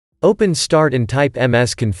Open Start and type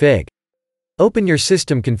msconfig. Open your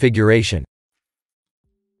system configuration.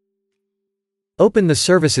 Open the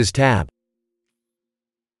Services tab.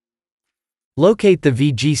 Locate the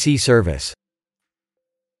VGC service.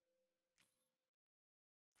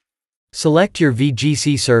 Select your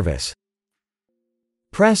VGC service.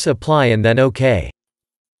 Press Apply and then OK.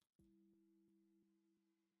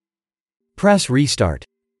 Press Restart.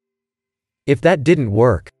 If that didn't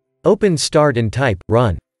work, open Start and type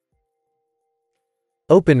Run.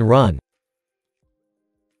 Open Run.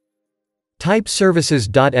 Type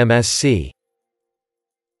Services.MSC.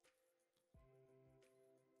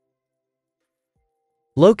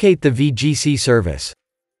 Locate the VGC service.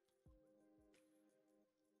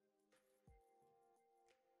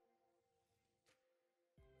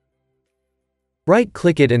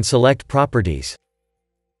 Right-click it and select Properties.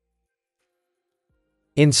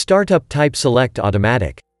 In Startup type select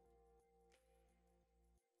Automatic.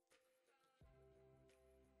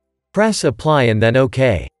 Press Apply and then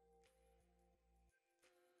OK.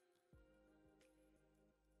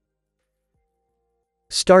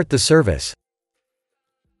 Start the service.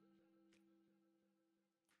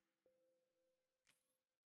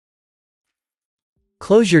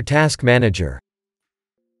 Close your Task Manager.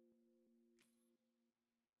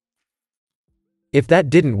 If that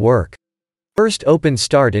didn't work, first open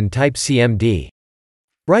Start and type CMD.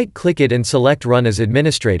 Right-click it and select Run as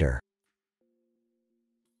Administrator.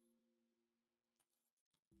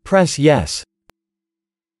 Press Yes.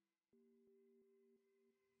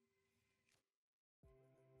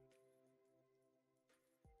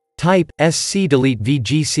 Type SC delete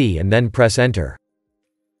VGC and then press Enter.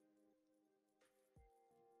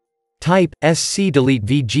 Type SC delete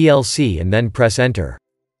VGLC and then press Enter.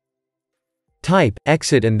 Type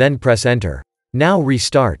Exit and then press Enter. Now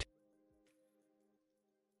restart.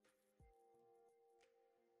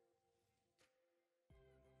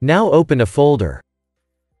 Now open a folder.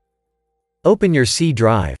 Open your C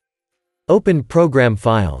drive. Open Program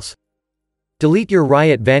Files. Delete your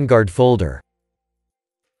Riot Vanguard folder.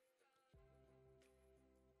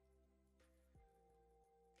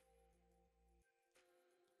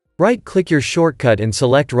 Right-click your shortcut and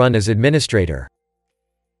select Run as Administrator.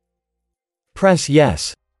 Press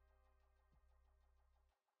Yes.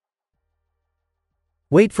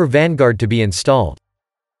 Wait for Vanguard to be installed.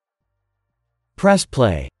 Press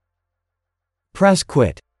Play. Press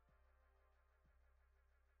Quit.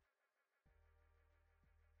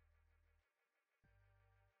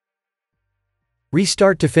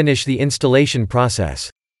 Restart to finish the installation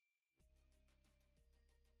process.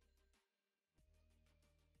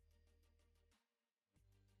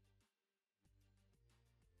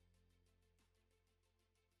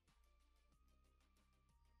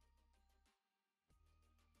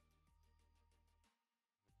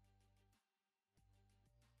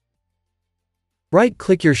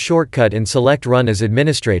 Right-click your shortcut and select Run as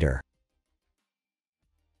Administrator.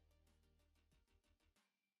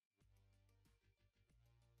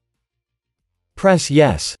 Press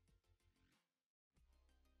Yes.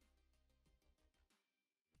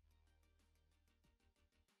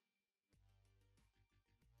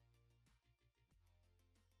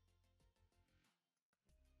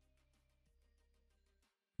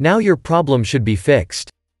 Now your problem should be fixed.